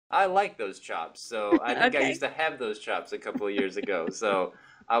I like those chops. So I think I Okay. used to have those chops a couple of years ago. So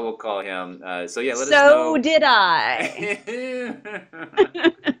I will call him. So yeah, let us So know. did I.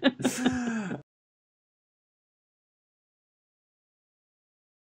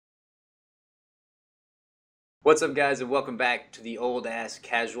 What's up, guys, and welcome back to the Old Ass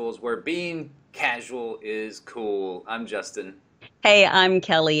Casuals, where being casual is cool. I'm Justin. Hey, I'm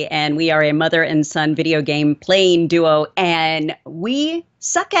Kelly, and we are a mother and son video game playing duo, and we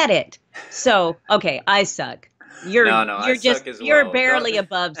suck at it. So, okay, I suck. You're No, I you're just suck as you're well. barely Don't.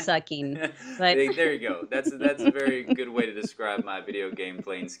 above sucking. But There you go. That's a very good way to describe my video game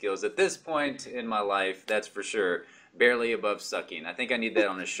playing skills at this point in my life. That's for sure. Barely above sucking. I think I need that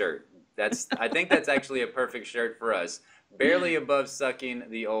on a shirt. I think that's actually a perfect shirt for us. Barely above sucking,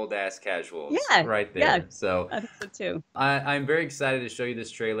 the old ass casuals, yeah, right yeah, there. So I think so too. I'm very excited to show you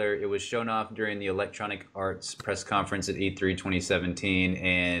this trailer. It was shown off during the Electronic Arts press conference at E3 2017,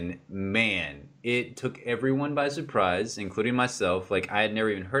 and man, it took everyone by surprise, including myself. Like, I had never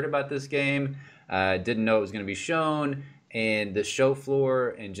even heard about this game, didn't know it was going to be shown, and the show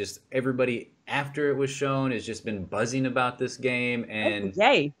floor and just everybody after it was shown has just been buzzing about this game. Oh, And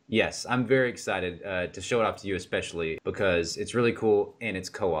yay. yes, I'm very excited to show it off to you, especially because it's really cool and it's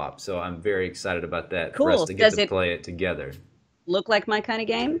co-op. So I'm very excited about that for us Cool. to get Does to it play it together. look like my kind of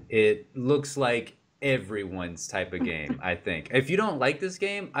game? It looks like everyone's type of game, I think. If you don't like this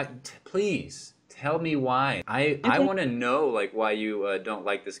game, please tell me why. I Okay. want to know like why you don't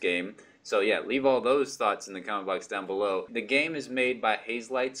like this game. So yeah, leave all those thoughts in the comment box down below. The game is made by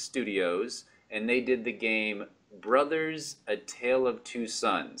Hazelight Studios, and they did the game Brothers: A Tale of Two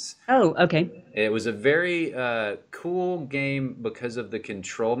Sons. Oh, okay. It was a very cool game because of the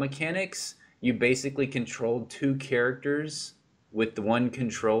control mechanics. You basically controlled two characters with the one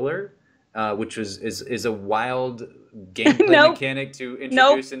controller, which is a wild gameplay Nope. mechanic to Nope.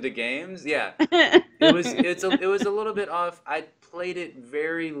 introduce into games. Yeah, it was a little bit off. I played it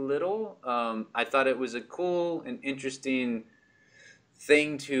very little. I thought it was a cool and interesting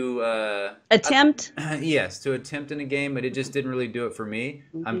thing to Attempt. yes, to attempt in a game, but it just didn't really do it for me.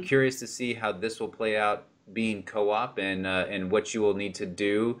 I'm Mhm. curious to see how this will play out being co-op and what you will need to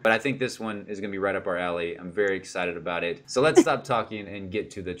do. But I think this one is going to be right up our alley. I'm very excited about it. So let's stop talking and get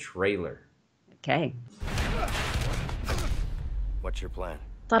to the trailer. Okay. What's your plan?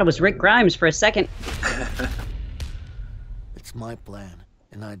 Thought it was Rick Grimes for a second. It's my plan,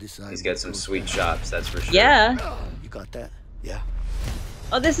 and I decide. He's got some sweet chops, that's for sure. Yeah. You got that? Yeah.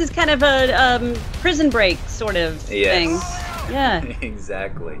 Oh, this is kind of a Prison Break sort of thing. Yes. Yeah.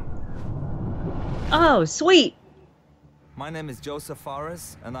 Exactly. Oh, sweet. My name is Joseph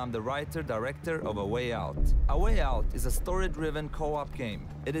Fares, and I'm the writer-director of A Way Out. A Way Out is a story-driven co-op game.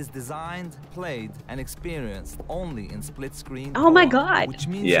 It is designed, played, and experienced only in split-screen Oh my co-op, God. which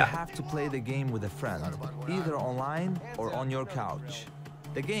means Yeah. you have to play the game with a friend, either online or on your couch.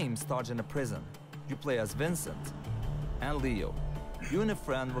 The game starts in a prison. You play as Vincent and Leo. You and a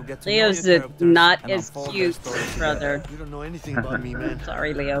friend will get to know Leo's your characters not and as unfold their cute, story together. brother. You don't know anything about me, man.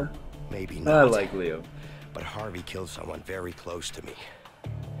 Sorry, Leo. Maybe I not. like Leo. But Harvey killed someone very close to me.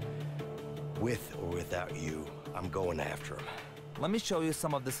 With or without you, I'm going after him. Let me show you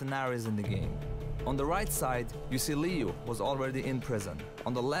some of the scenarios in the game. On the right side, you see Leo was already in prison.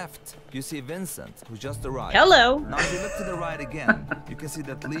 On the left, you see Vincent, who just arrived. Hello. Now if you look to the right again, you can see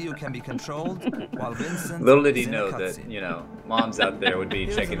that Leo can be controlled, while Vincent Little did he is in a know that, cutscene. you know, moms out there would be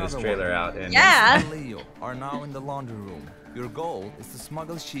Here's checking this another trailer one. out. And Yeah. Vincent and Leo are now in the laundry room. Your goal is to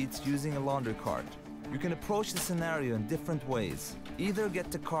smuggle sheets using a laundry cart. You can approach the scenario in different ways. Either get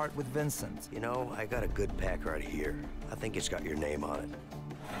the cart with Vincent. You know, I got a good pack right here. I think it's got your name on it.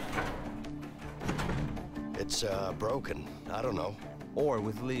 It's, broken. I don't know. Or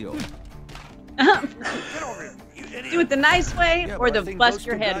with Leo. Do it the nice way Yeah, or but I the think bust those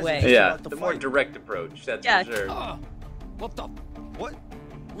your two head guys way. are- yeah, about to the more fight. direct approach, that's Yeah. for sure. What the? What?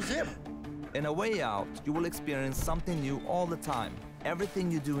 Who's him? In A Way Out, you will experience something new all the time. Everything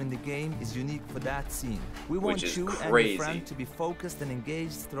you do in the game is unique for that scene. We want Which is you and crazy. your friend to be focused and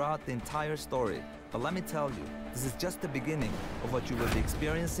engaged throughout the entire story. But let me tell you, this is just the beginning of what you will be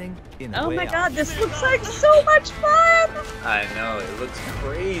experiencing in A Oh Way my Out. God, this looks like so much fun. I know, it looks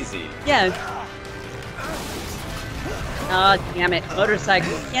crazy. Yeah. Oh, damn it.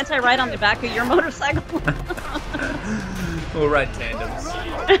 Motorcycle. Can't I ride on the back of your motorcycle? We'll ride tandems.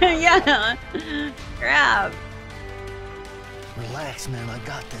 Yeah. Crap. Relax, man. I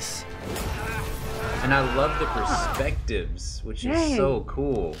got this. And I love the perspectives, which is Dang. so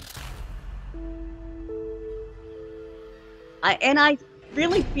cool. I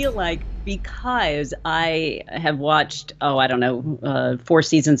really feel like because I have watched, oh, I don't know, 4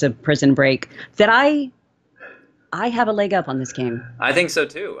 seasons of Prison Break, that I have a leg up on this game. I think so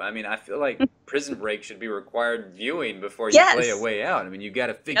too. I mean, I feel like Prison Break should be required viewing before you play A Yes. Way Out. I mean, you got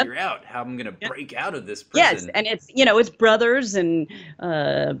to Yep. figure out how I'm going to Yep. break out of this Yes, prison. and it's brothers and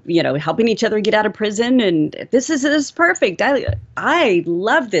helping each other get out of prison, and this is perfect. I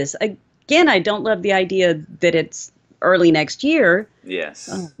love this. Again, I don't love the idea that it's early next year. Yes.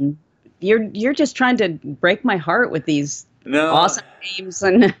 You're just trying to break my heart with these No. awesome games,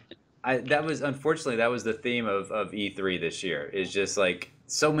 and That was unfortunately that was the theme of E3 this year. Is just like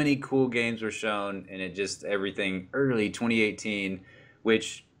so many cool games were shown, and it just everything early 2018,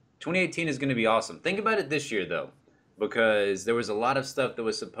 which 2018 is going to be awesome. Think about it this year though, because there was a lot of stuff that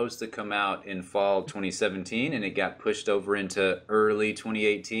was supposed to come out in fall 2017, and it got pushed over into early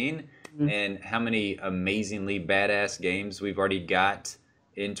 2018. And how many amazingly badass games we've already got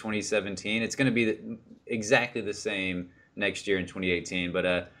in 2017. It's going to be exactly the same next year in 2018.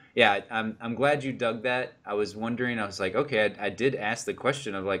 But yeah, I'm glad you dug that. I was wondering, I was like, okay, I did ask the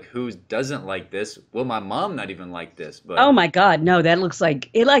question of like, who doesn't like this? Will my mom not even like this? But oh my God, no, that looks like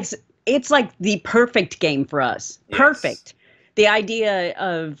it's like the perfect game for us. Yes. Perfect. The idea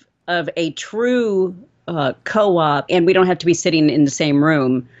of a true co-op, and we don't have to be sitting in the same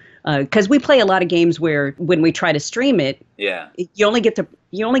room, because we play a lot of games where when we try to stream it, yeah, you only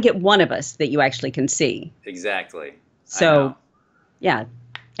get one of us that you actually can see. exactly. I So know. yeah,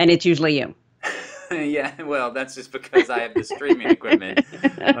 and it's usually you. Yeah, well, that's just because I have the streaming equipment,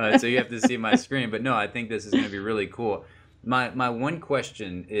 so you have to see my screen. But no, I think this is going to be really cool. My one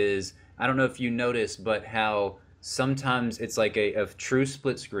question is, I don't know if you noticed, but how sometimes it's like a true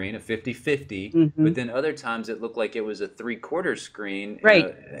split screen, a 50-50, but then other times it looked like it was a 3/4 screen.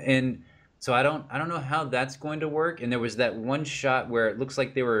 Right. And so I don't know how that's going to work. And there was that one shot where it looks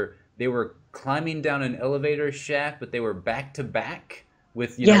like they were climbing down an elevator shaft, but they were back to back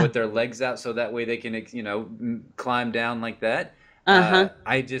with Yeah. with their legs out, so that way they can climb down like that. Uh-huh.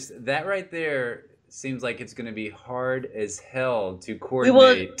 That right there seems like it's going to be hard as hell to We will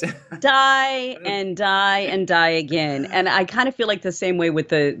coordinate. die and die and die again. And I kind of feel like the same way with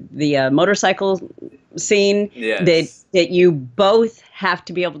the motorcycle scene, Yes. that you both have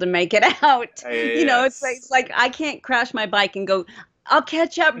to be able to make it out. You know, Yes. it's like I can't crash my bike and go, I'll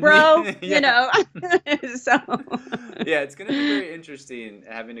catch up, bro. Yeah. You know. So Yeah, it's going to be very interesting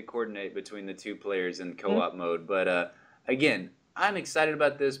having to coordinate between the two players in co-op mode. But again, I'm excited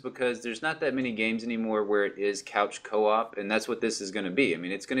about this because there's not that many games anymore where it is couch co-op, and that's what this is going to be. I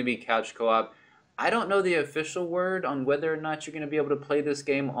mean, it's going to be couch co-op. I don't know the official word on whether or not you're going to be able to play this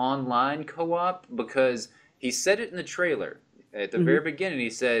game online co-op, because he said it in the trailer. At the very beginning, he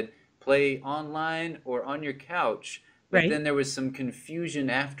said, play online or on your couch. But Right. then there was some confusion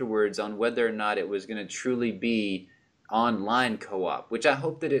afterwards on whether or not it was going to truly be online co-op, which I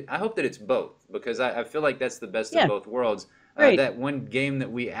hope that it's both, because I feel like that's the best Yeah. of both worlds. Right. That one game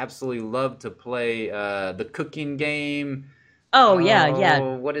that we absolutely love to play, the cooking game. oh yeah.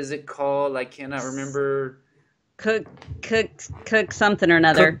 What is it called? I cannot remember. Cook something or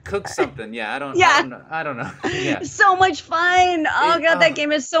another. Cook something. Yeah, Yeah. I don't know. Yeah. So much fun. Oh It- God, that oh.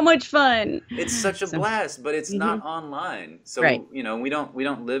 game is so much fun. It's such a So- blast, but it's not online. So Right. we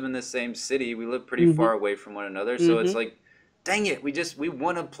don't live in the same city. We live pretty far away from one another. So it's like, dang it, we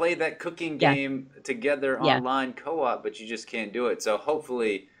want to play that cooking Yeah. game together Yeah. online co-op, but you just can't do it. So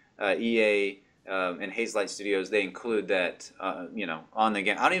hopefully EA and Hazelight Studios, they include that on the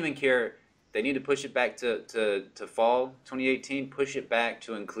game. I don't even care. They need to push it back to fall 2018. Push it back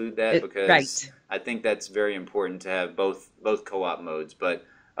to include that, because right. I think that's very important to have both co-op modes. But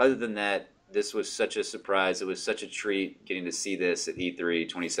other than that, this was such a surprise. It was such a treat getting to see this at E3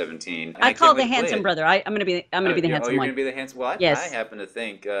 2017. And I can't call wait the to play handsome it. brother. I'm gonna be the Oh, handsome you're one. gonna be the handsome. Well, Yes. I happen to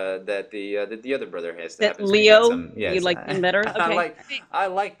think that the other brother has to That happen to be Leo, handsome. Yes, you like him better? Okay. I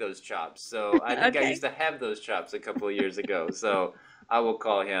like those chops. So I think I Okay. used to have those chops a couple of years ago. So I will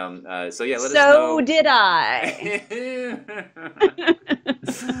call him. So yeah, let us So know. did I.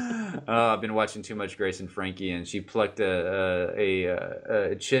 Oh, I've been watching too much Grace and Frankie, and she plucked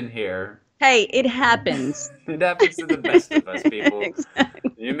a chin hair. Hey, it happens. It happens to the best of us, people.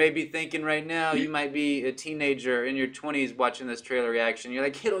 Exactly. You may be thinking right now, you might be a teenager in your 20s watching this trailer reaction. You're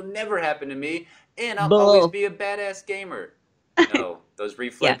like, it'll never happen to me, and I'll Bull. always be a badass gamer. No, those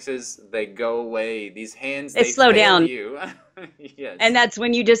reflexes, they go away. These hands, They they slow fail down. you. Yes. And that's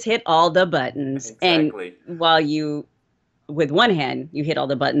when you just hit all the buttons. Exactly. And while you, with one hand, you hit all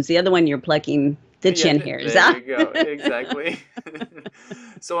the buttons, the other one you're plucking the chin hairs. There you go. Exactly.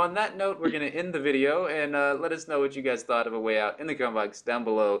 So on that note, we're going to end the video, and let us know what you guys thought of A Way Out in the comment box down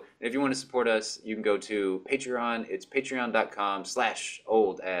below. And if you want to support us, you can go to Patreon. It's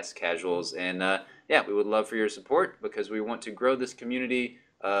patreon.com/oldasscasuals. And yeah, we would love for your support because we want to grow this community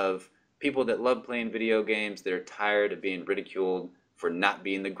of people that love playing video games that are tired of being ridiculed for not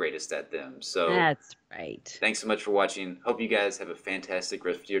being the greatest at them. So that's right. Thanks so much for watching. Hope you guys have a fantastic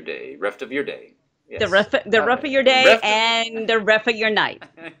rest of your day. Rest of your day. Yes. The ref of your day and the ref of your night.